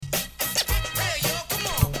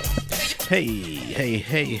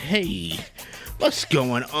Hey. What's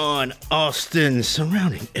going on, Austin,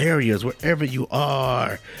 surrounding areas, wherever you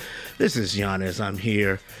are? This is Giannis. I'm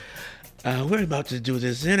here. We're about to do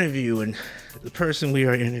this interview, and the person we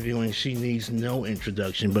are interviewing, she needs no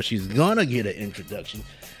introduction, but she's gonna get an introduction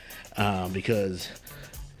because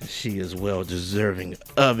she is well deserving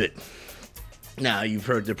of it. Now, you've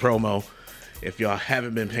heard the promo. If y'all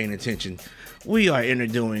haven't been paying attention, we are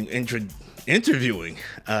interviewing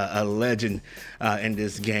a legend in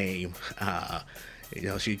this game.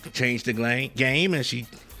 She changed the game and she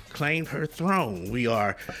claimed her throne. We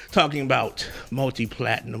are talking about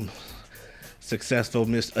multi-platinum successful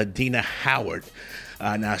Miss Adina Howard.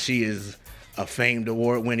 Now, she is a famed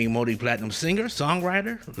award-winning multi-platinum singer,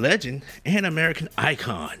 songwriter, legend, and American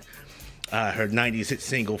icon. Her 90s hit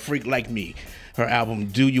single, Freak Like Me, her album,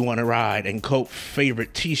 Do You Wanna Ride, and cult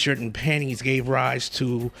favorite T-shirt and panties gave rise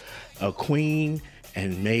to a queen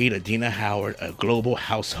and made Adina Howard a global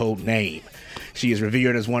household name. She is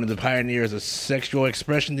revered as one of the pioneers of sexual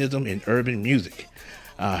expressionism in urban music.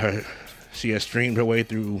 She has streamed her way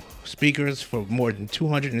through speakers for more than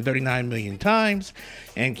 239 million times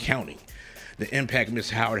and counting. The impact Miss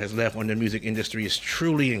Howard has left on the music industry is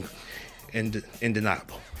truly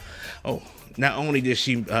undeniable. Oh, not only did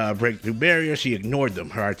she break through barriers, she ignored them.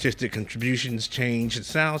 Her artistic contributions changed the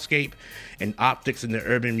soundscape and optics in the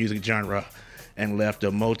urban music genre and left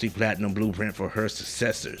a multi-platinum blueprint for her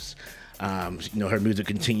successors. Her music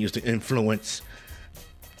continues to influence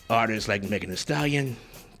artists like Megan Thee Stallion,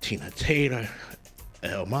 Tina Taylor,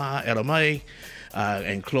 Ella Mai,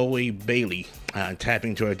 and Chloe Bailey,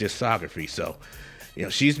 tapping to her discography. So,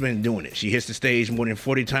 she's been doing it. She hits the stage more than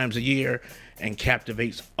 40 times a year and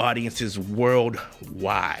captivates audiences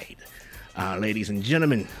worldwide. Ladies and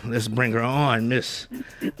gentlemen, let's bring her on, Miss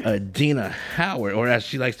Adina Howard, or as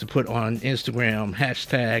she likes to put on Instagram,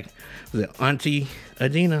 hashtag, was it Auntie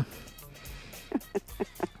Adina?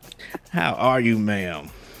 How are you, ma'am?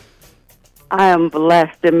 I am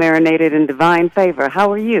blessed and marinated in divine favor.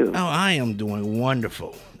 How are you? Oh, I am doing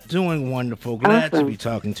wonderful. Glad to be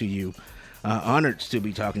talking to you. Honored to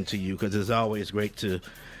be talking to you, because it's always great to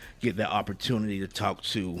get the opportunity to talk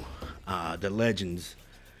to the legends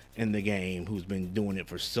in the game who's been doing it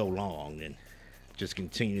for so long and just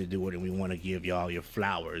continue to do it. And we want to give y'all your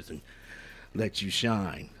flowers and let you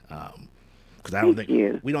shine. Because I don't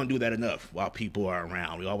think we don't do that enough while people are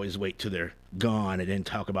around. We always wait till they're gone and then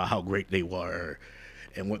talk about how great they were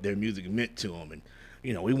and what their music meant to them. And,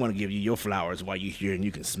 we want to give you your flowers while you're here and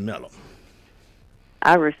you can smell them.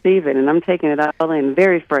 I receive it, and I'm taking it all in.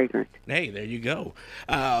 Very fragrant. Hey, there you go.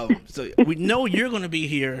 So we know you're going to be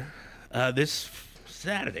here this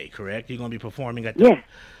Saturday, correct? You're going to be performing at the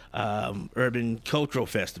Urban Cultural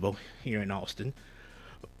Festival here in Austin.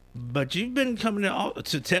 But you've been coming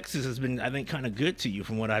to Texas has been, I think, kind of good to you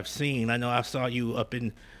from what I've seen. I know I saw you up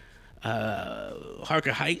in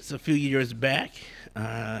Harker Heights a few years back.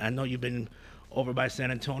 I know you've been over by San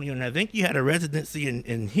Antonio, and I think you had a residency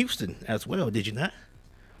in Houston as well, did you not?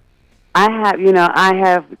 I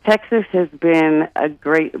have. Texas has been a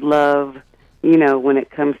great love, when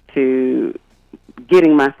it comes to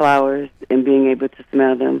getting my flowers and being able to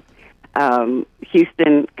smell them.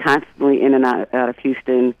 Houston, constantly in and out of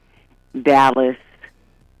Houston, Dallas,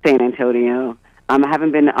 San Antonio. I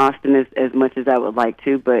haven't been to Austin as much as I would like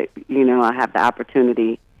to, but, I have the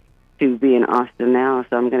opportunity to be in Austin now,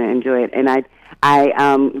 so I'm going to enjoy it. And I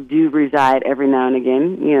do reside every now and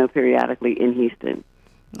again, periodically in Houston.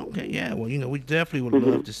 Okay, yeah. Well, we definitely would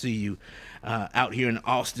love to see you out here in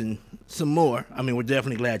Austin some more. I mean, we're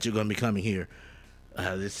definitely glad you're going to be coming here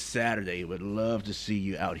this Saturday. Would love to see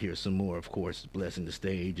you out here some more, of course, blessing the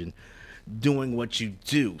stage and doing what you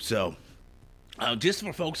do. So, just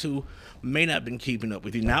for folks who may not have been keeping up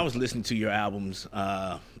with you, now I was listening to your albums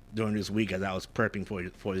during this week as I was prepping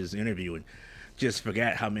for this interview, and just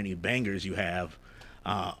forgot how many bangers you have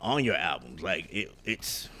on your albums. Like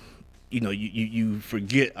it's you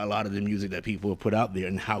forget a lot of the music that people have put out there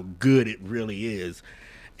and how good it really is,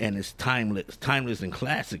 and it's timeless and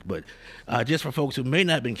classic. But just for folks who may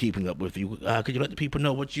not have been keeping up with you, could you let the people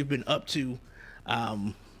know what you've been up to?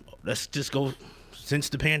 Let's just go since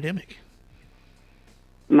the pandemic.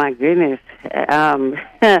 My goodness,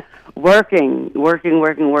 working,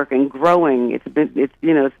 growing.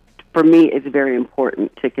 For me, it's very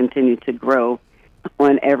important to continue to grow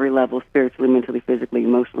on every level, spiritually, mentally, physically,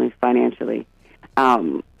 emotionally, financially,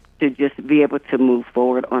 to just be able to move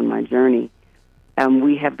forward on my journey.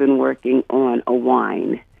 We have been working on a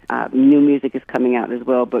wine. New music is coming out as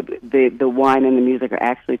well, but the wine and the music are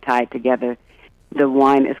actually tied together. The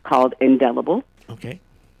wine is called Indelible. Okay.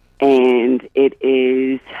 and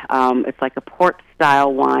it's like a port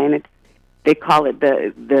style wine. They call it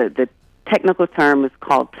the technical term is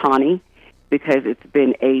called tawny because it's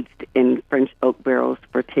been aged in French oak barrels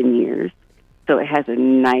for 10 years. So it has a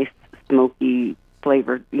nice smoky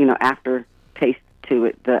flavor, aftertaste to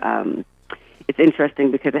it. It's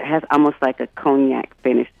interesting because it has almost like a cognac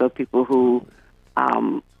finish. So people who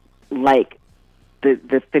like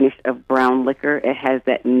the finish of brown liquor, it has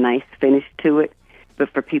that nice finish to it. But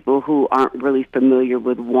for people who aren't really familiar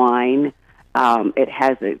with wine, it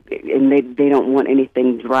has and they don't want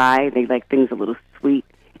anything dry. They like things a little sweet.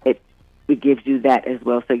 It gives you that as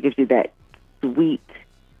well. So it gives you that sweet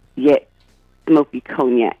yet smoky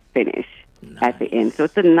cognac finish at the end. So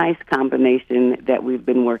it's a nice combination that we've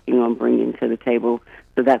been working on bringing to the table.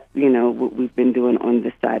 So that's, what we've been doing on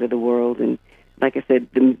this side of the world. And like I said,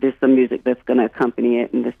 there's some music that's going to accompany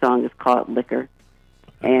it, and the song is called Liquor.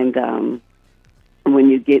 And when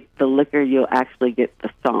you get the liquor, you'll actually get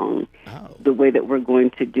the song. Oh. The way that we're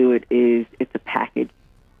going to do it is it's a package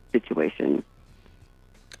situation.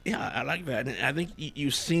 Yeah, I like that. And I think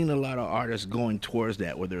you've seen a lot of artists going towards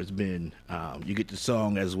that, where there's been, you get the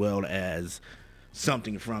song as well as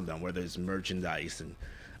something from them, whether it's merchandise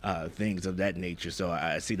and things of that nature. So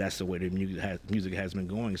I see that's the way the music has been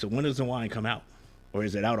going. So when does the wine come out? Or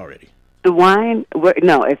is it out already? The wine,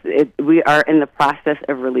 we are in the process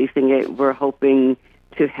of releasing it. We're hoping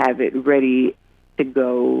to have it ready to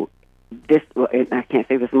go I can't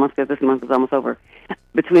say this month because this month is almost over,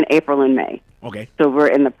 between April and May. Okay. So we're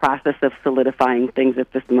in the process of solidifying things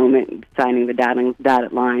at this moment, signing the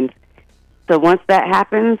dotted lines. So once that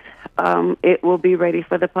happens, it will be ready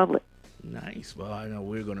for the public. Nice. Well, I know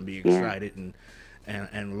we're going to be excited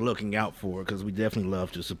and looking out for it, because we definitely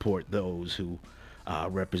love to support those who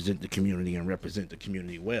represent the community and represent the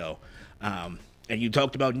community well. And you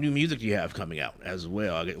talked about new music you have coming out as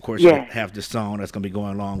well. Of course, you have the song that's going to be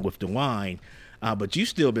going along with the wine, but you've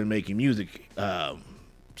still been making music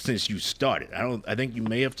since you started. I think you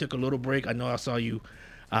may have took a little break. I know I saw you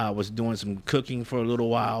was doing some cooking for a little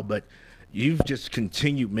while, but you've just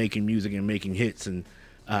continued making music and making hits. And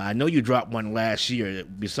I know you dropped one last year.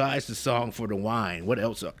 Besides the song for the wine, what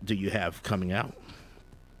else do you have coming out?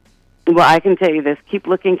 Well, I can tell you this. Keep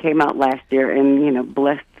Looking came out last year, and,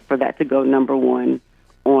 blessed for that to go number one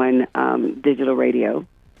on digital radio.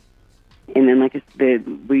 And then, like I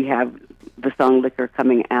said, we have the song Liquor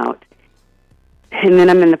coming out. And then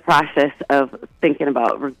I'm in the process of thinking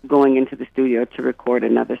about going into the studio to record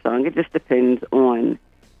another song. It just depends on,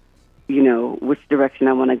 which direction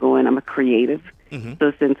I want to go in. I'm a creative. Mm-hmm.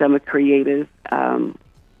 So since I'm a creative,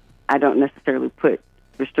 I don't necessarily put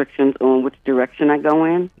restrictions on which direction I go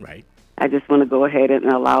in. Right. I just want to go ahead and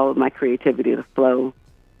allow my creativity to flow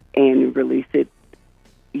and release it,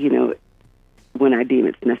 when I deem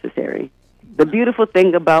it's necessary. The beautiful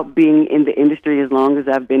thing about being in the industry, as long as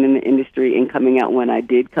I've been in the industry and coming out when I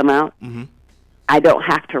did come out, mm-hmm. I don't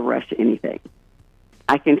have to rush anything.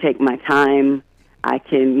 I can take my time. I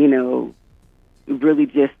can, really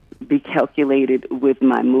just be calculated with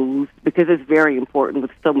my moves, because it's very important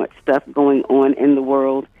with so much stuff going on in the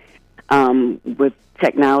world, with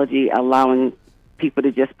technology allowing people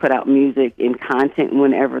to just put out music and content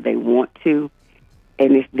whenever they want to,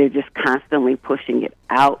 and they're just constantly pushing it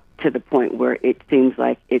out to the point where it seems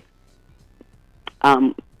like it's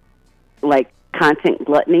like content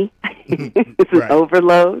gluttony. It's an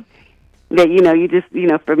overload that, you just,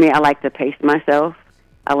 for me, I like to pace myself.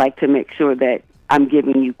 I like to make sure that I'm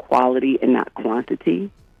giving you quality and not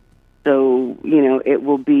quantity. So, it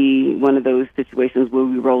will be one of those situations where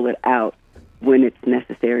we roll it out when it's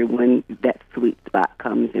necessary, when that sweet spot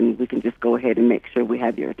comes, and we can just go ahead and make sure we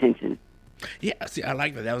have your attention. Yeah, see, I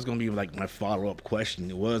like that. That was going to be like my follow-up question.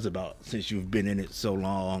 It was about, since you've been in it so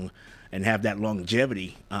long and have that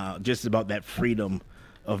longevity, just about that freedom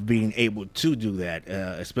of being able to do that,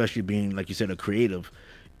 especially being, like you said, a creative.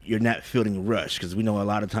 You're not feeling rushed, because we know a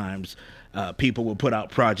lot of times people will put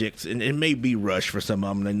out projects, and it may be rushed for some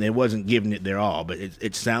of them, and they wasn't giving it their all. But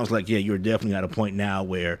it sounds like, you're definitely at a point now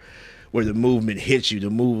where the movement hits you, the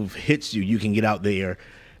move hits you, you can get out there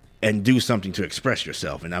and do something to express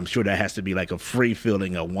yourself. And I'm sure that has to be like a free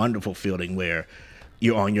feeling, a wonderful feeling where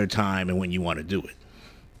you're on your time and when you want to do it.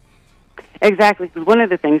 Exactly. Because one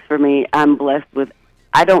of the things for me, I'm blessed with,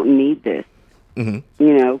 I don't need this,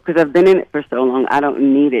 mm-hmm. Because I've been in it for so long. I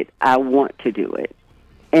don't need it. I want to do it.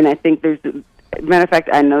 And I think matter of fact,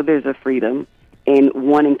 I know there's a freedom in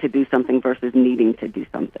wanting to do something versus needing to do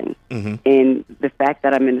something. Mm-hmm. And the fact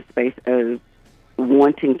that I'm in the space of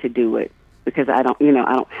wanting to do it because I don't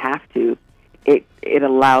have to, it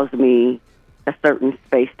allows me a certain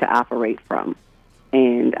space to operate from.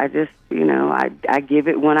 And I just, I give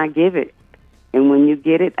it when I give it. And when you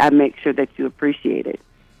get it, I make sure that you appreciate it.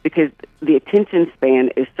 Because the attention span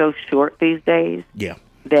is so short these days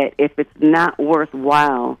that if it's not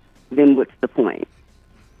worthwhile, then what's the point?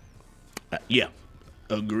 Yeah,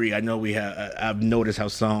 agree. I know I've noticed how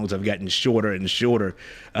songs have gotten shorter and shorter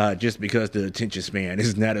just because the attention span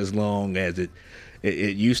is not as long as it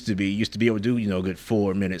used to be. You used to be able to do, a good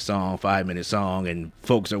 4-minute song, 5-minute song, and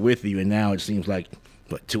folks are with you. And now it seems like,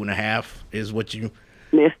 2.5 is what you...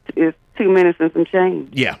 It's 2 minutes and some change.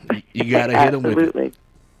 Yeah, you got to hit them with it. Absolutely.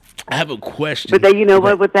 I have a question. But then,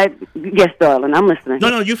 what, with that... Yes, darling, I'm listening.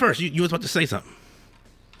 No, you first. You was about to say something.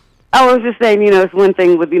 I was just saying, it's one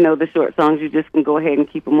thing with, the short songs. You just can go ahead and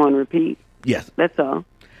keep them on repeat. Yes. That's all.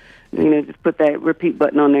 Just put that repeat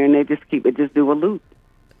button on there, and they just just do a loop.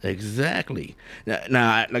 Exactly.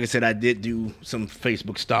 Now, like I said, I did do some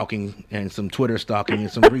Facebook stalking and some Twitter stalking and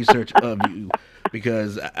some research of you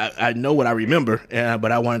because I know what I remember,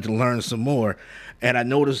 but I wanted to learn some more. And I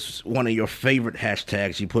noticed one of your favorite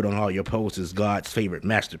hashtags you put on all your posts is God's favorite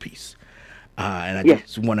masterpiece. And I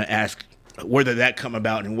just want to ask, where did that come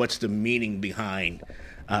about, and what's the meaning behind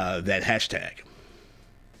that hashtag?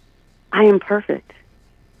 I am perfect.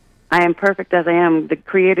 I am perfect as I am. The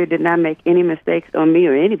Creator did not make any mistakes on me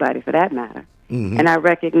or anybody for that matter. Mm-hmm. And I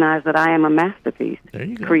recognize that I am a masterpiece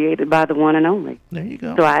created by the one and only. There you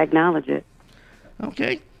go. So I acknowledge it.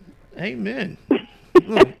 Okay. Amen.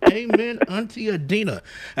 Amen, Auntie Adina.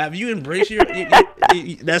 Have you embraced your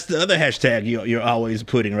that's the other hashtag you're always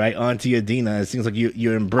putting, right? Auntie Adina. It seems like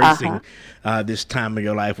you're embracing this time of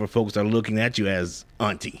your life where folks are looking at you as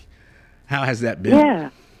Auntie. How has that been? Yeah.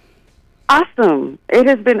 Awesome. It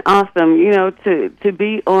has been awesome, to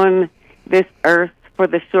be on this earth for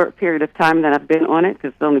the short period of time that I've been on it,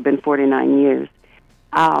 because it's only been 49 years,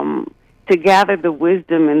 to gather the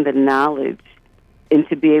wisdom and the knowledge and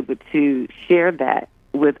to be able to share that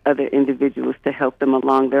with other individuals to help them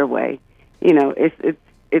along their way. It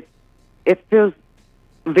feels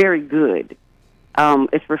very good.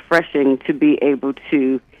 It's refreshing to be able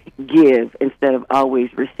to give instead of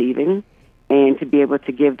always receiving, and to be able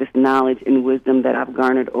to give this knowledge and wisdom that I've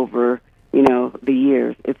garnered over, the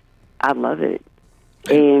years. I love it.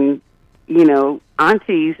 And,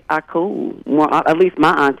 aunties are cool. At least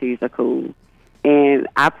my aunties are cool. And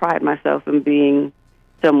I pride myself in being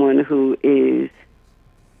someone who is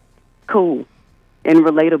cool and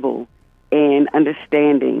relatable and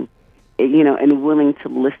understanding, and willing to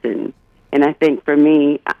listen. And I think for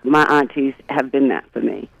me, my aunties have been that for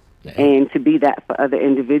me. And to be that for other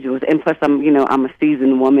individuals. And plus, I'm a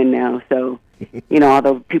seasoned woman now, so,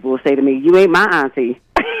 although people will say to me, you ain't my auntie.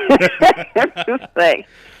 Just say,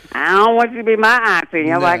 I don't want you to be my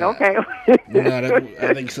auntie. I'm like, okay.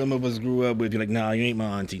 I think some of us grew up with, you you ain't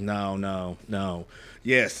my auntie. No.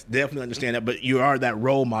 Yes, definitely understand that. But you are that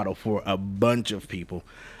role model for a bunch of people.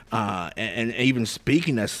 And even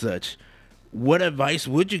speaking as such, what advice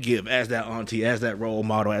would you give as that auntie, as that role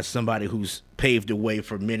model, as somebody who's paved the way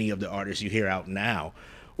for many of the artists you hear out now?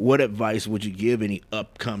 What advice would you give any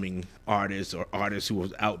upcoming artists or artists who are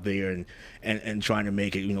out there and trying to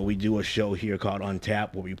make it? We do a show here called On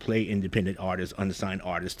Tap where we play independent artists, unsigned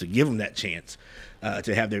artists, to give them that chance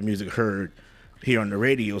to have their music heard here on the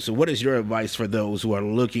radio. So what is your advice for those who are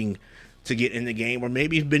looking to get in the game, or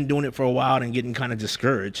maybe have been doing it for a while and getting kind of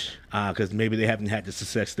discouraged because maybe they haven't had the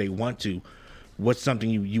success they want to? What's something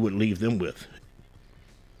you would leave them with?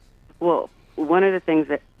 Well, one of the things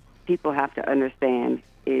that people have to understand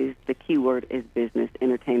is the key word is business,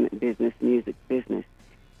 entertainment business, music business.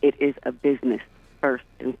 It is a business first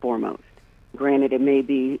and foremost. Granted, it may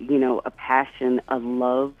be, a passion, a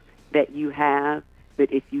love that you have,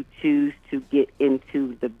 but if you choose to get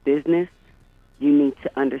into the business, you need to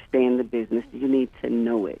understand the business. You need to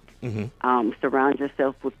know it. Mm-hmm. Surround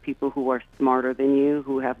yourself with people who are smarter than you,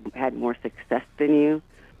 who have had more success than you,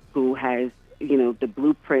 who has, the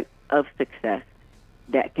blueprint of success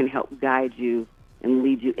that can help guide you and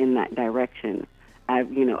lead you in that direction. A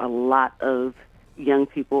lot of young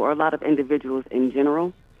people, or a lot of individuals in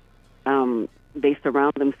general, they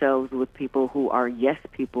surround themselves with people who are yes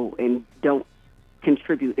people and don't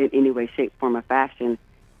contribute in any way, shape, form, or fashion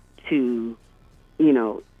to,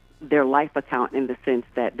 their life account, in the sense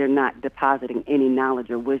that they're not depositing any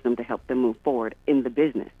knowledge or wisdom to help them move forward in the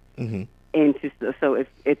business. Mm-hmm. And so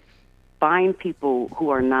it's find people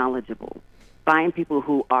who are knowledgeable, find people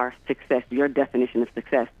who are success, your definition of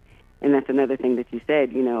success. And that's another thing that you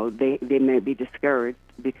said, they may be discouraged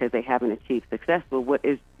because they haven't achieved success. Well, what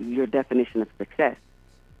is your definition of success?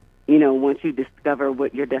 Once you discover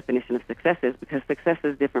what your definition of success is, because success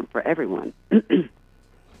is different for everyone.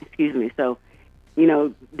 Excuse me. So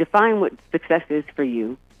define what success is for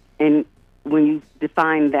you. And when you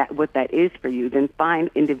define what that is for you, then find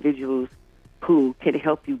individuals who can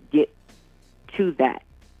help you get to that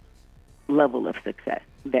level of success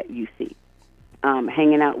that you see.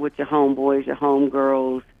 Hanging out with your homeboys, your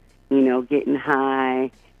homegirls, getting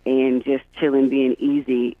high and just chilling, being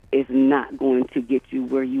easy is not going to get you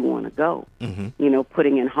where you want to go. Mm-hmm.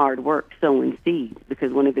 Putting in hard work, sowing seeds,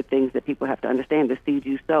 because one of the things that people have to understand, the seeds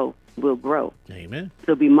you sow will grow. Amen.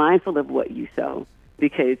 So be mindful of what you sow,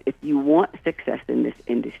 because if you want success in this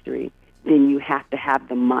industry, then you have to have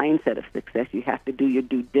the mindset of success. You have to do your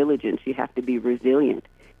due diligence. You have to be resilient.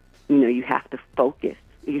 You have to focus.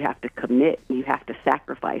 You have to commit. You have to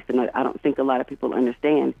sacrifice. And I don't think a lot of people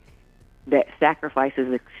understand that sacrifice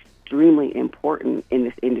is extremely important in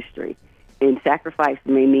this industry. And sacrifice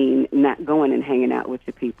may mean not going and hanging out with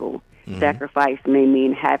your people. Mm-hmm. Sacrifice may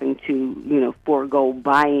mean having to, forego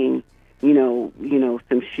buying,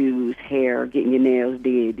 some shoes, hair, getting your nails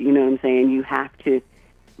did. You know what I'm saying? You have to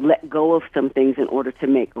let go of some things in order to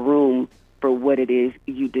make room for what it is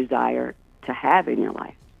you desire to have in your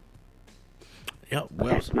life. Yeah,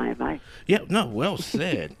 that's my advice. Yeah, no, well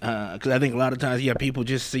said. Because I think a lot of times, people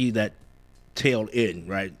just see that tail end,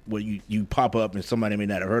 right? Where you pop up and somebody may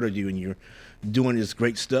not have heard of you and you're doing this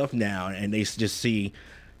great stuff now, and they just see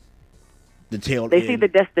the tail end. They see the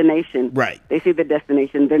destination. Right. They see the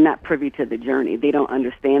destination. They're not privy to the journey. They don't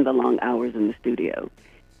understand the long hours in the studio.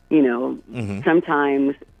 Mm-hmm.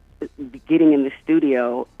 Sometimes getting in the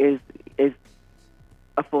studio is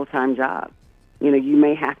a full-time job. You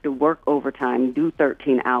may have to work overtime, do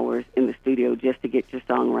 13 hours in the studio just to get your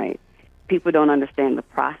song right. People don't understand the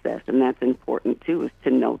process, and that's important too, is to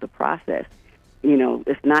know the process.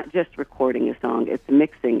 It's not just recording a song. It's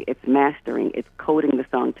mixing, it's mastering, it's coding the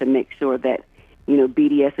song to make sure that,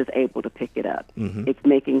 BDS is able to pick it up. Mm-hmm. It's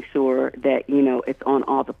making sure that, it's on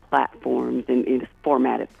all the platforms and it's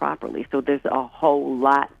formatted properly. So there's a whole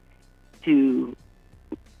lot to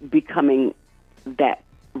becoming that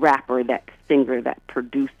rapper, that singer, that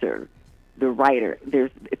producer, the writer.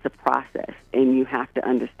 It's a process, and you have to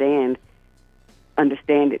understand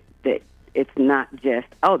it, that it's not just,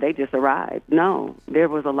 they just arrived. No, there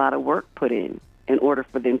was a lot of work put in order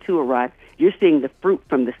for them to arrive. You're seeing the fruit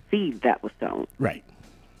from the seed that was sown. Right.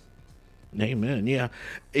 Amen. Yeah.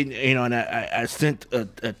 And I sent a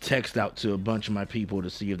text out to a bunch of my people to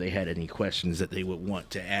see if they had any questions that they would want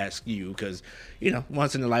to ask you, because,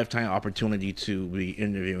 once in a lifetime opportunity to be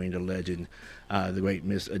interviewing the legend, the great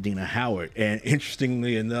Miss Adina Howard. And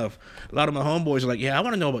interestingly enough, a lot of my homeboys are like, I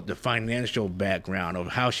want to know about the financial background of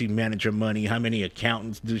how she managed her money. How many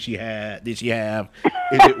accountants did she have? Is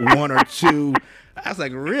it one or two? I was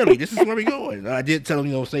like, really? This is where we're going. I did tell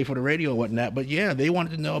them, stay for the radio and whatnot. But yeah, they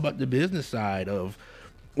wanted to know about the business side of,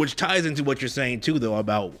 which ties into what you're saying too, though,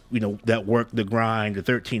 about, that work, the grind, the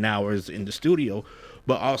 13 hours in the studio,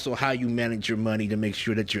 but also how you manage your money to make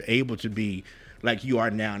sure that you're able to be like you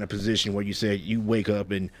are now in a position where you said you wake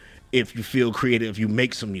up and if you feel creative, you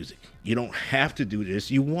make some music. You don't have to do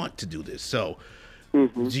this. You want to do this. So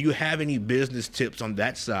mm-hmm. Do you have any business tips on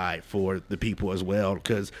that side for the people as well?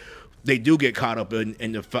 Because they do get caught up in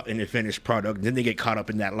the finished product. And then they get caught up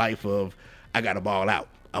in that life of, I got to ball out.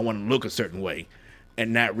 I want to look a certain way,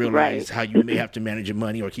 and not realize how you may have to manage your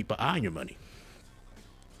money or keep an eye on your money.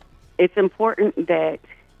 It's important that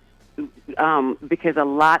because a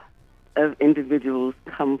lot of individuals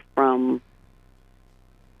come from,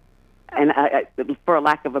 and for a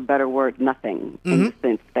lack of a better word, nothing, mm-hmm. in the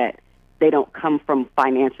sense that they don't come from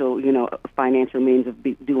financial means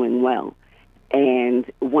of doing well. And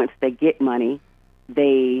once they get money,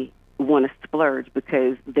 they want to splurge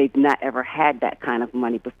because they've not ever had that kind of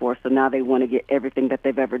money before. So now they want to get everything that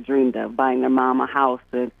they've ever dreamed of, buying their mom a house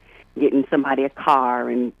and getting somebody a car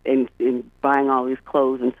and buying all these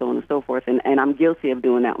clothes and so on and so forth. And I'm guilty of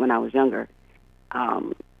doing that when I was younger.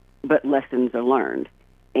 But lessons are learned.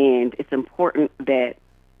 And it's important that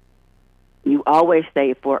you always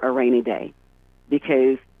save for a rainy day,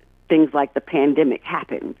 because things like the pandemic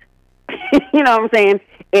happened. You know what I'm saying?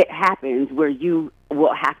 It happens where you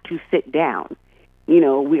will have to sit down.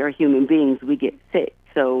 We are human beings. We get sick.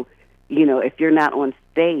 So, if you're not on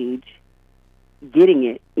stage getting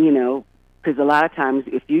it, because a lot of times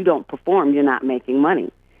if you don't perform, you're not making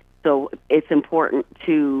money. So it's important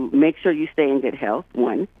to make sure you stay in good health,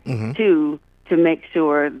 one. Mm-hmm. Two, to make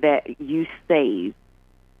sure that you save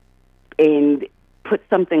and put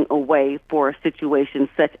something away for a situation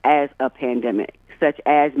such as a pandemic, such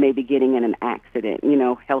as maybe getting in an accident,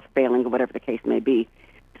 health failing or whatever the case may be,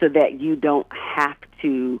 so that you don't have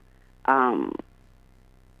to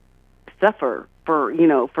suffer for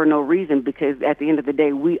for no reason, because at the end of the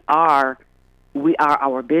day, we are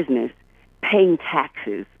our business. Paying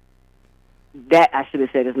taxes, that I should have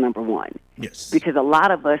said is number one. Yes. Because a lot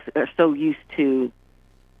of us are so used to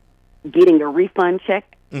getting a refund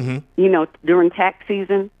check, during tax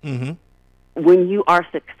season. Mm-hmm. When you are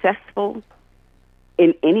successful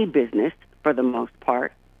in any business, for the most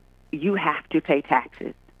part, you have to pay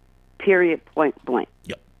taxes, period, point blank.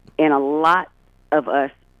 Yep. And a lot of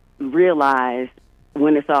us realize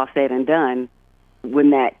when it's all said and done, when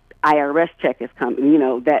that IRS check is coming,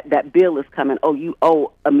 that bill is coming, oh, you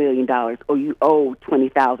owe $1 million, or you owe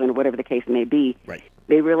 $20,000, or whatever the case may be. Right.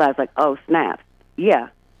 They realize, like, oh, snap. Yeah.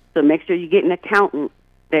 So make sure you get an accountant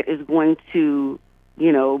that is going to,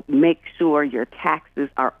 make sure your taxes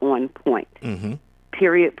are on point. Mm-hmm.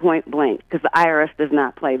 Period, point blank. Because the IRS does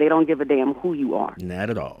not play. They don't give a damn who you are.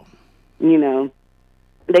 Not at all. They're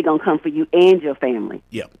going to come for you and your family.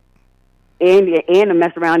 Yep. And to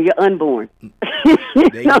mess around your unborn.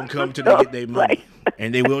 They gonna come to get their money,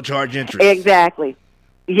 and they will charge interest. Exactly.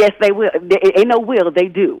 Yes, they will. Ain't no will. They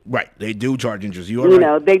do. Right. They do charge interest. You are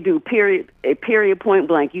right. They do. Period. Point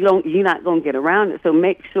blank. You're not gonna get around it. So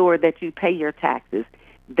make sure that you pay your taxes.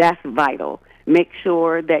 That's vital. Make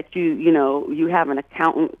sure that you have an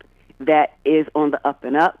accountant that is on the up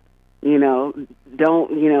and up.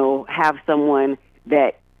 Don't have someone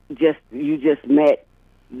that you just met.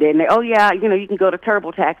 Then they, you can go to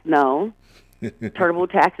TurboTax. No,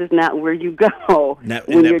 TurboTax is not where you go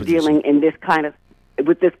when you're dealing with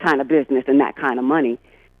this kind of business and that kind of money.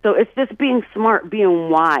 So it's just being smart, being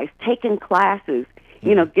wise, taking classes.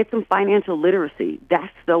 Get some financial literacy.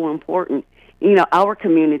 That's so important. Our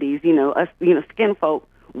communities, us, skin folk,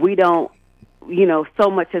 we don't, so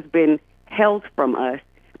much has been held from us,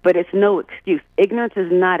 but it's no excuse. Ignorance is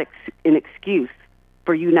not an excuse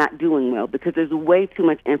for you not doing well, because there's way too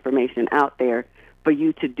much information out there for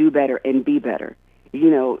you to do better and be better.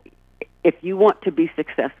 If you want to be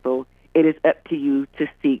successful, it is up to you to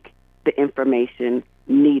seek the information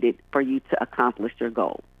needed for you to accomplish your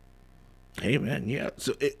goal. Amen. Yeah.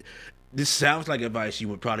 So this sounds like advice you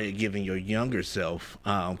would probably have given your younger self,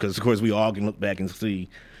 because, of course, we all can look back and see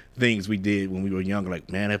things we did when we were younger, like,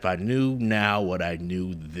 man, if I knew now what I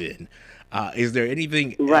knew then. Is there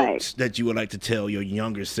anything else that you would like to tell your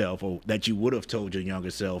younger self, or that you would have told your younger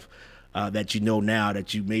self, that you know now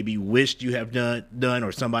that you maybe wished you have done,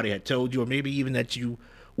 or somebody had told you, or maybe even that you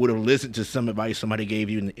would have listened to some advice somebody gave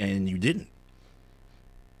you and you didn't?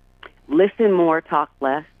 Listen more, talk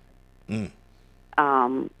less.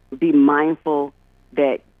 Be mindful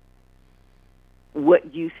that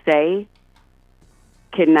what you say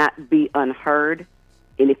cannot be unheard,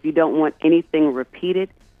 and if you don't want anything repeated,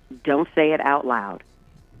 don't say it out loud.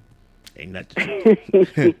 Ain't that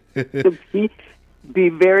the truth? Be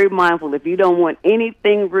very mindful. If you don't want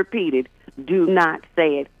anything repeated, do not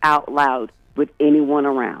say it out loud with anyone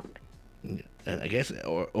around. I guess,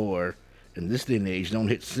 or in this day and age, don't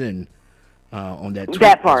hit send on that tweet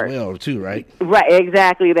that part as well, too, right? Right,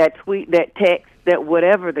 exactly. That tweet, that text, that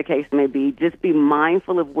whatever the case may be. Just be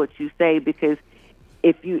mindful of what you say, because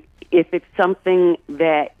if it's something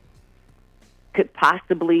that could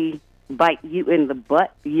possibly bite you in the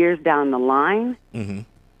butt years down the line,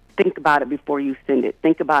 think about it before you send it.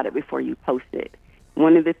 Think about it before you post it.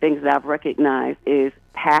 One of the things that I've recognized is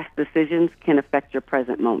past decisions can affect your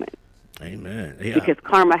present moment. Amen. Yeah. Because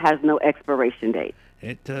karma has no expiration date.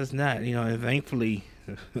 It does not. And thankfully,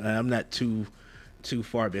 I'm not too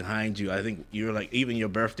far behind you. I think you're like, even your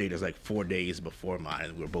birth date is like 4 days before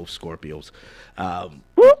mine. We're both Scorpios.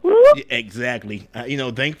 Whoop, whoop. Exactly.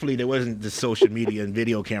 Thankfully there wasn't the social media and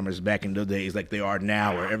video cameras back in those days like they are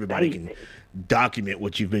now, where everybody can document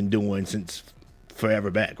what you've been doing since forever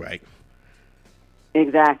back, right?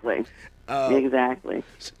 Exactly. Exactly.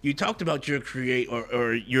 You talked about you're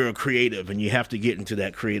you're a creative, and you have to get into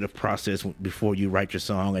that creative process before you write your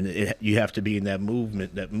song, and you have to be in that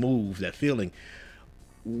movement, that feeling.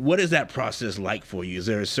 What is that process like for you? Is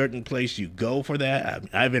there a certain place you go for that?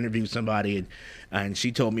 I've interviewed somebody, and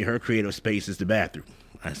she told me her creative space is the bathroom.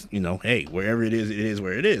 Hey, wherever it is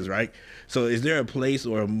where it is, right? So is there a place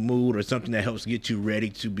or a mood or something that helps get you ready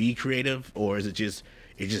to be creative, or is it just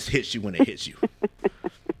hits you when it hits you?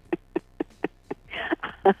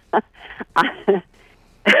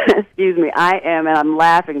 Excuse me. I am, and I'm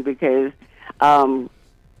laughing because,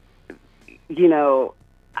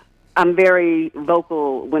 I'm very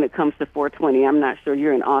vocal when it comes to 420. I'm not sure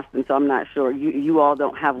you're in Austin, so I'm not sure. You all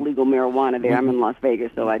don't have legal marijuana there. I'm in Las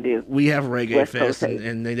Vegas, so I do. We have Reggae West Fest,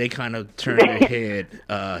 and they kind of turn their head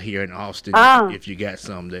here in Austin if you got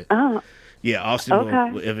some that Yeah, Austin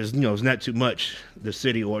Okay. will, if it's it's not too much, the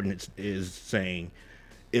city ordinance is saying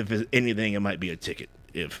if it's anything, it might be a ticket,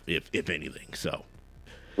 if anything. So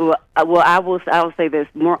Well, I will say this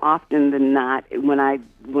more often than not.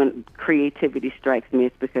 When creativity strikes me,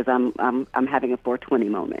 it's because I'm having a 420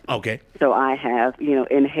 moment. okay, So I have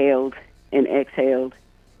inhaled and exhaled,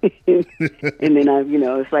 and then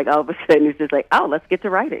it's like all of a sudden it's just like, oh, let's get to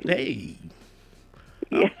writing. hey,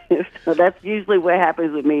 Yeah. So that's usually what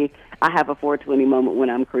happens with me. I have a 420 moment when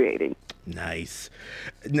I'm creating. nice.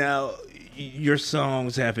 Now, your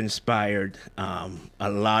songs have inspired a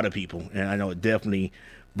lot of people, and I know it definitely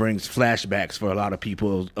brings flashbacks for a lot of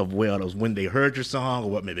people of well as when they heard your song or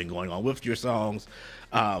what may have been going on with your songs.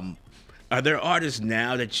 Um, are there artists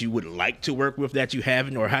now that you would like to work with that you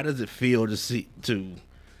haven't, or how does it feel to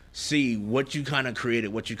see what you kind of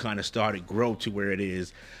created, what you kind of started, grow to where it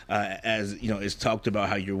is? As it's talked about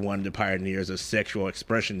how you're one of the pioneers of sexual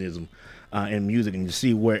expressionism in music, and to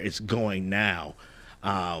see where it's going now.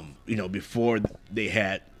 Before they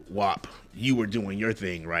had WAP, you were doing your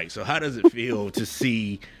thing, right? So how does it feel to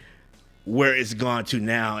see where it's gone to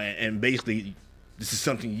now, and basically this is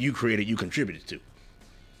something you created, you contributed to?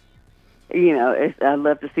 I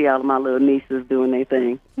love to see all of my little nieces doing their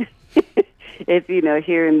thing. It's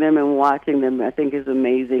hearing them and watching them. I think is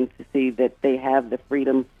amazing to see that they have the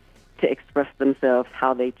freedom to express themselves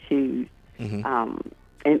how they choose. Mm-hmm.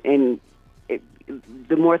 And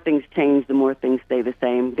the more things change, the more things stay the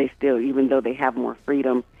same. They still, even though they have more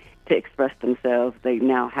freedom to express themselves, they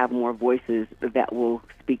now have more voices that will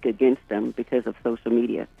speak against them because of social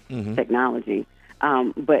media technology.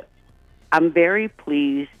 But I'm very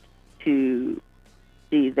pleased to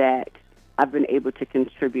see that I've been able to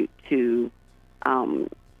contribute to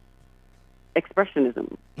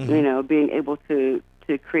expressionism. Being able to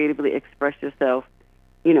creatively express yourself,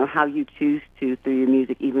 how you choose to through your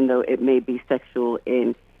music, even though it may be sexual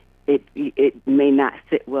and it may not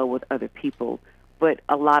sit well with other people. But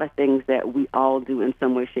a lot of things that we all do in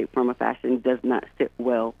some way, shape, form, or fashion does not sit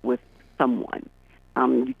well with someone.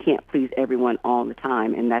 You can't please everyone all the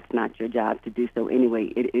time, and that's not your job to do so anyway.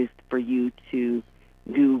 It is for you to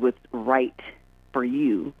do what's right for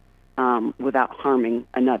you without harming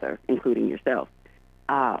another, including yourself.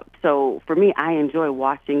 So for me, I enjoy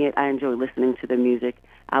watching it. I enjoy listening to the music.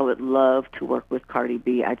 I would love to work with Cardi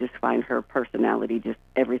B. I just find her personality just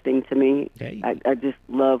everything to me. Hey. I just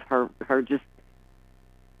love her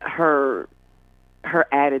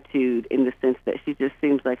attitude, in the sense that she just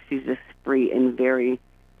seems like she's just free and very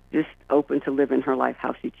just open to living her life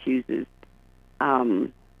how she chooses. I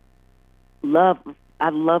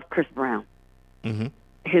love Chris Brown. Mm-hmm.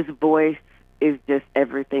 His voice is just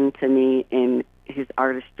everything to me, and his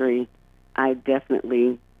artistry, I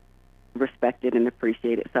definitely respect it and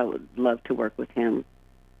appreciate it. So I would love to work with him.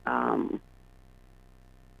 And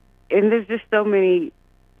there's just so many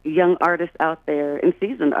young artists out there, and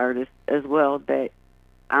seasoned artists as well, that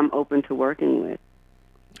I'm open to working with.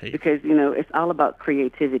 Hey. Because, it's all about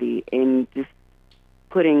creativity and just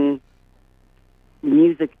putting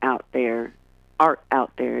music out there, art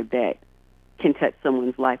out there that can touch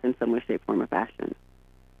someone's life in some way, shape, form, or fashion.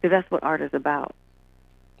 Because that's what art is about.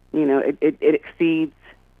 It exceeds,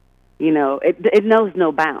 it knows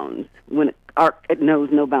no bounds. When art, it knows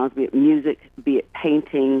no bounds, be it music, be it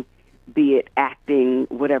painting, be it acting,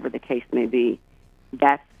 whatever the case may be.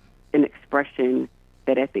 That's an expression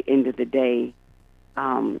that at the end of the day,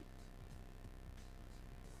 no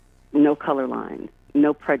color lines,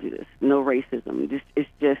 no prejudice, no racism. It's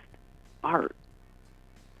just art.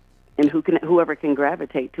 And whoever can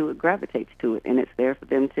gravitate to it, gravitates to it. And it's there for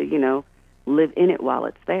them to, live in it while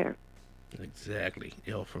it's there. Exactly.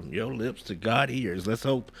 From your lips to God ears. Let's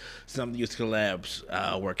hope some of these collabs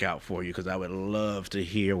work out for you, because I would love to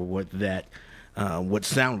hear what that would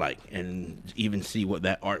sound like, and even see what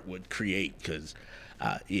that art would create, because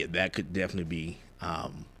that could definitely be a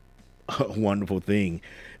wonderful thing.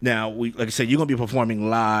 Now, like I said, you're going to be performing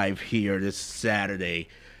live here this Saturday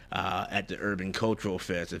at the Urban Cultural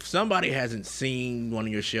Fest. If somebody hasn't seen one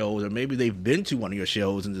of your shows, or maybe they've been to one of your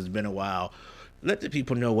shows and it's been a while, let the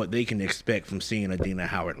people know what they can expect from seeing Adina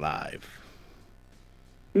Howard live.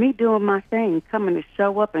 Me doing my thing, coming to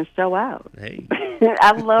show up and show out. Hey.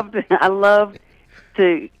 I love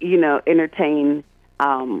to entertain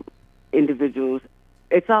individuals.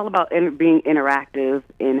 It's all about being interactive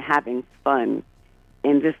and having fun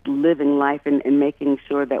and just living life and making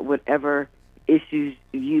sure that whatever issues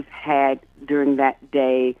you've had during that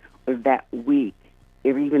day or that week,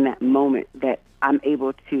 or even that moment, that I'm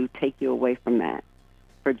able to take you away from that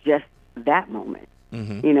for just that moment.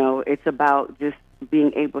 Mm-hmm. It's about just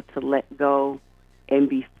being able to let go and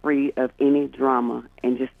be free of any drama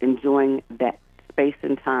and just enjoying that space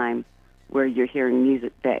and time where you're hearing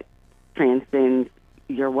music that transcends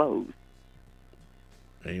your woes.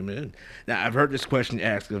 Amen. Now, I've heard this question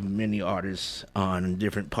asked of many artists on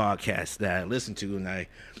different podcasts that I listen to, and I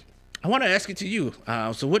want to ask it to you.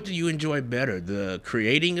 So what do you enjoy better, the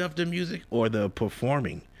creating of the music or the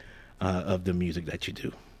performing of the music that you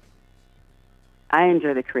do? I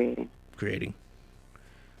enjoy the creating. Creating.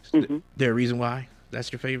 Mm-hmm. There a reason why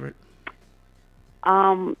that's your favorite?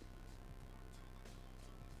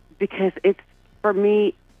 Because it's, for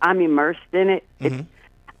me, I'm immersed in it. Mm-hmm.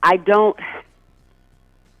 I'm going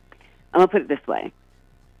to put it this way.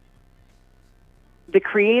 The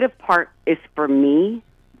creative part is for me.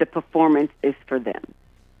 The performance is for them.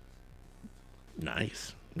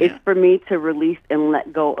 Nice. Yeah. It's for me to release and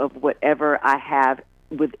let go of whatever I have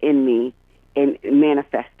within me and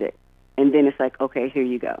manifest it. And then it's like, okay, here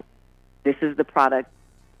you go. This is the product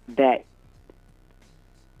that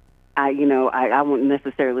I won't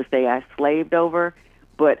necessarily say I slaved over,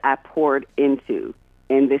 but I poured into.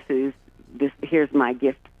 And here's my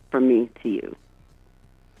gift from me to you.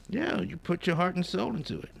 Yeah, you put your heart and soul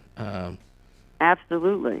into it.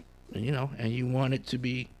 Absolutely. And you want it to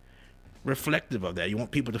be reflective of that. You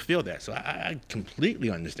want people to feel that. So I completely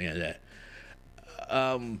understand that.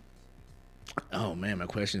 Oh man, my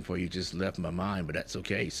question for you just left my mind, but that's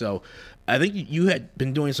okay. So I think you had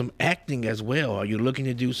been doing some acting as well. Are you looking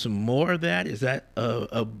to do some more of that? Is that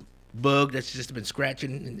a bug that's just been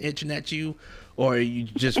scratching and itching at you, or you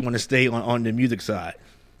just want to stay on the music side?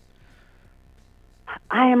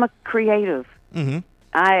 I am a creative. Mm-hmm.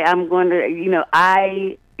 I'm going to,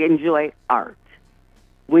 I enjoy art.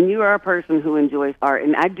 When you are a person who enjoys art,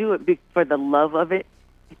 and I do it for the love of it,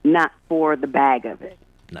 not for the bag of it.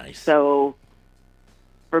 Nice. So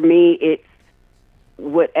for me, it's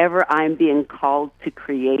whatever I'm being called to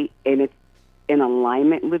create, and it's in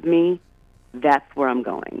alignment with me, that's where I'm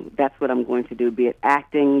going. That's what I'm going to do, be it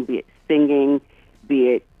acting, be it singing, be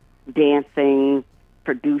it dancing,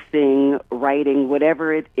 producing, writing,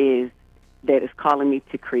 whatever it is that is calling me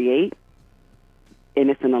to create, and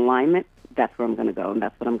it's in alignment, that's where I'm going to go, and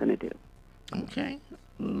that's what I'm going to do. Okay.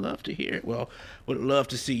 Love to hear it. Well, would love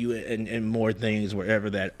to see you in more things wherever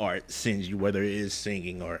that art sends you, whether it is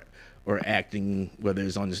singing or acting, whether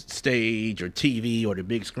it's on the stage or TV or the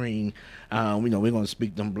big screen. We're going to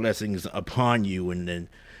speak them blessings upon you, and then,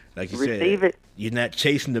 like you Receive said, it. You're not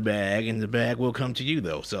chasing the bag, and the bag will come to you,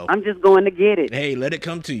 though. So I'm just going to get it. Hey, let it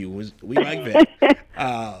come to you. We like that.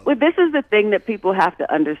 Well, this is the thing that people have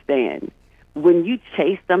to understand. When you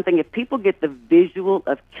chase something, if people get the visual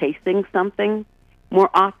of chasing something, more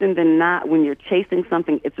often than not, when you're chasing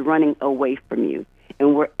something, it's running away from you.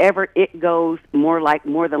 And wherever it goes, more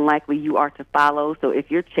than likely you are to follow. So if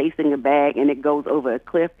you're chasing a bag and it goes over a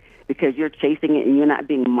cliff because you're chasing it and you're not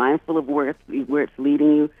being mindful of where it's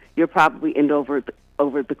leading you, you'll probably end over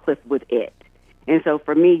the cliff with it. And so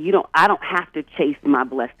for me, I don't have to chase my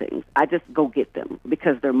blessings. I just go get them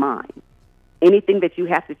because they're mine. Anything that you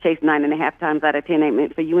have to chase 9.5 times out of 10 ain't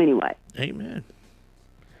meant for you anyway. Amen.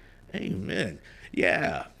 Amen.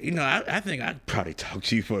 Yeah, I think I'd probably talk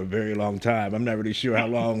to you for a very long time. I'm not really sure how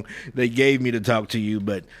long they gave me to talk to you,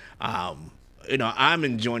 but I'm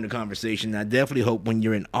enjoying the conversation. I definitely hope when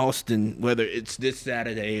you're in Austin, whether it's this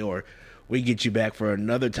Saturday or we get you back for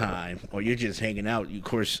another time, or you're just hanging out, of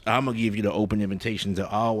course, I'm going to give you the open invitation to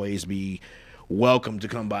always be welcome to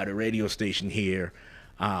come by the radio station here,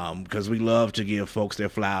 because we love to give folks their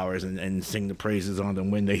flowers and sing the praises on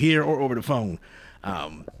them when they're here or over the phone.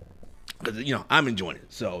 Because I'm enjoying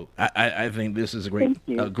it, so I think this is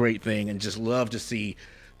a great thing, and just love to see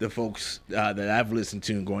the folks that I've listened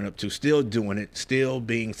to and growing up to still doing it, still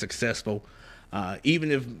being successful,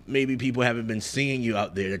 even if maybe people haven't been seeing you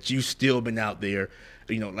out there, that you've still been out there.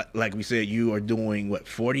 Like we said, you are doing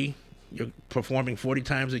 40? You're performing 40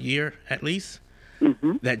 times a year at least.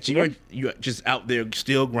 Mm-hmm. That you're just out there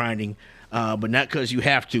still grinding, but not because you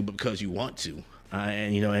have to, but because you want to.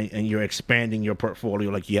 And you're expanding your portfolio,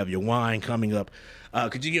 like you have your wine coming up.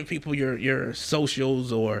 Could you give people your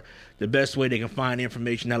socials or the best way they can find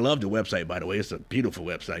information? I love the website, by the way. It's a beautiful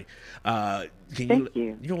website. Thank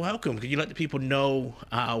you. You're welcome. Could you let the people know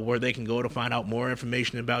where they can go to find out more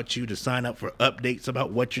information about you, to sign up for updates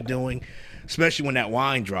about what you're doing, especially when that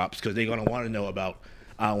wine drops, because they're going to want to know about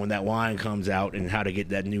when that wine comes out and how to get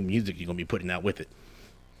that new music you're going to be putting out with it.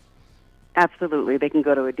 Absolutely. They can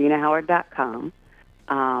go to adinahoward.com.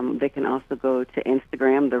 They can also go to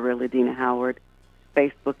Instagram, The Real Adina Howard.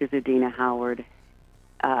 Facebook is Adina Howard.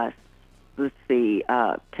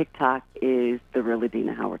 TikTok is The Real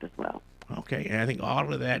Adina Howard as well. Okay, and I think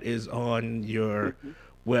all of that is on your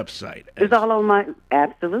website. It's all on my,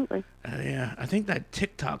 absolutely. Yeah, I think that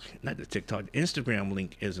not the TikTok, Instagram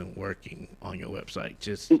link isn't working on your website.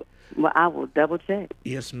 Just Well, I will double check.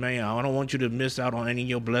 yes, ma'am. I don't want you to miss out on any of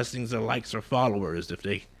your blessings or likes or followers if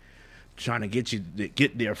they trying to get you to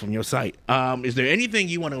get there from your site. Is there anything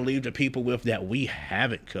you want to leave the people with that we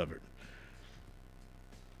haven't covered?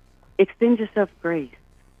 Extend yourself grace.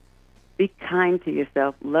 Be kind to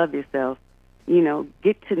yourself. Love yourself.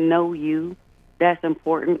 Get to know you. That's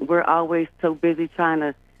important. We're always so busy trying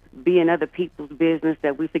to be in other people's business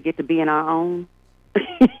that we forget to be in our own.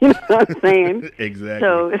 You know what I'm saying? Exactly.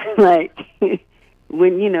 So it's like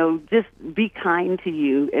when, just be kind to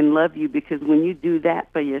you and love you, because when you do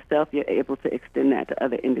that for yourself, you're able to extend that to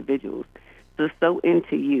other individuals. So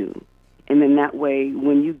into you. And then that way,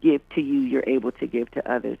 when you give to you, you're able to give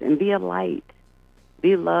to others. And be a light.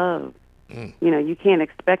 Be love. You can't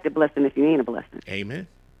expect a blessing if you ain't a blessing. Amen.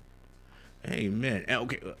 Amen.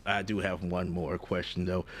 Okay, I do have one more question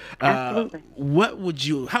though. Absolutely.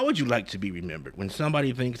 How would you like to be remembered when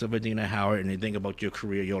somebody thinks of Adina Howard and they think about your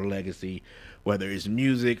career, your legacy, whether it's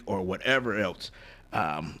music or whatever else?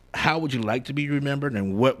 How would you like to be remembered,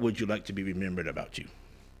 and what would you like to be remembered about you?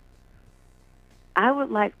 I would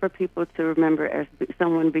like for people to remember as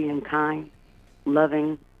someone being kind,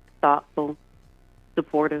 loving, thoughtful,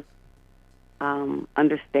 supportive,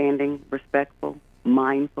 understanding, respectful,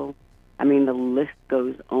 mindful. I mean, the list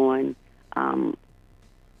goes on.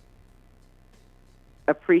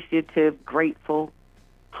 Appreciative, grateful,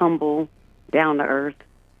 humble, down to earth.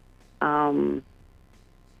 The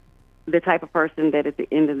type of person that at the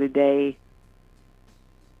end of the day,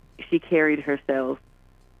 she carried herself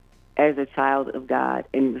as a child of God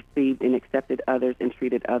and received and accepted others and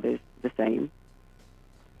treated others the same.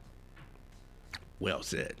 Well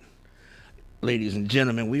said. Ladies and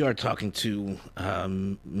gentlemen, we are talking to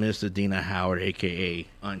Miss Adina Howard, a.k.a.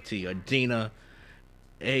 Auntie Adina,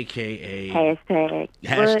 a.k.a.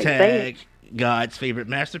 Hashtag God's favorite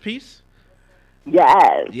masterpiece.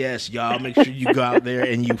 Yes. Yes, y'all, make sure you go out there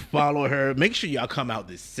and you follow her. Make sure y'all come out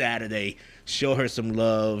this Saturday. Show her some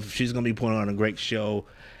love. She's going to be putting on a great show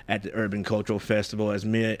at the Urban Cultural Festival,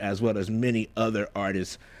 as well as many other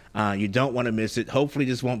artists. You don't want to miss it. Hopefully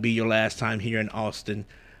this won't be your last time here in Austin.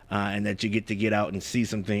 And that you get out and see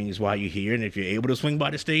some things while you're here. And if you're able to swing by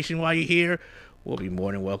the station while you're here, we'll be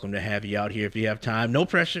more than welcome to have you out here if you have time. No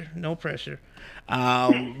pressure, no pressure.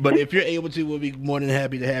 But if you're able to, we'll be more than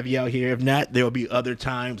happy to have you out here. If not, there will be other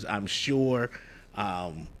times, I'm sure.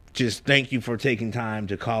 Just thank you for taking time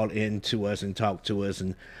to call in to us and talk to us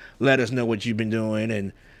and let us know what you've been doing.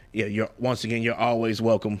 And yeah, once again, you're always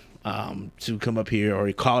welcome to come up here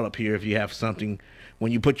or call up here if you have something.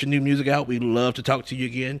 When you put your new music out, we'd love to talk to you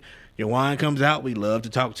again. Your wine comes out, we'd love to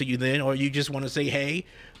talk to you then. Or you just want to say, hey,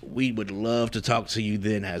 we would love to talk to you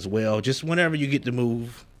then as well. Just whenever you get the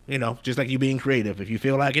move, just like you being creative. If you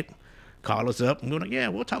feel like it, call us up. And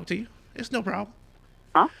we'll talk to you. It's no problem.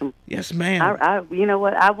 Awesome. Yes, ma'am. You know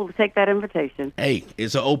what? I will take that invitation. Hey,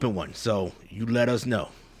 it's an open one, so you let us know.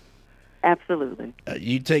 Absolutely.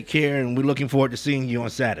 You take care, and we're looking forward to seeing you on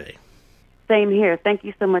Saturday. Same here. Thank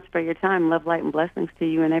you so much for your time. Love, light, and blessings to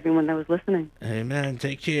you and everyone that was listening. Amen.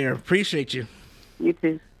 Take care. Appreciate you. You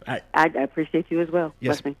too. All right. I appreciate you as well.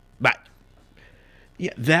 Yes. Blessings. Bye.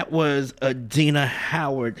 Yeah, that was Adina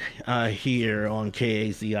Howard here on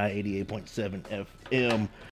KACI 88.7 FM.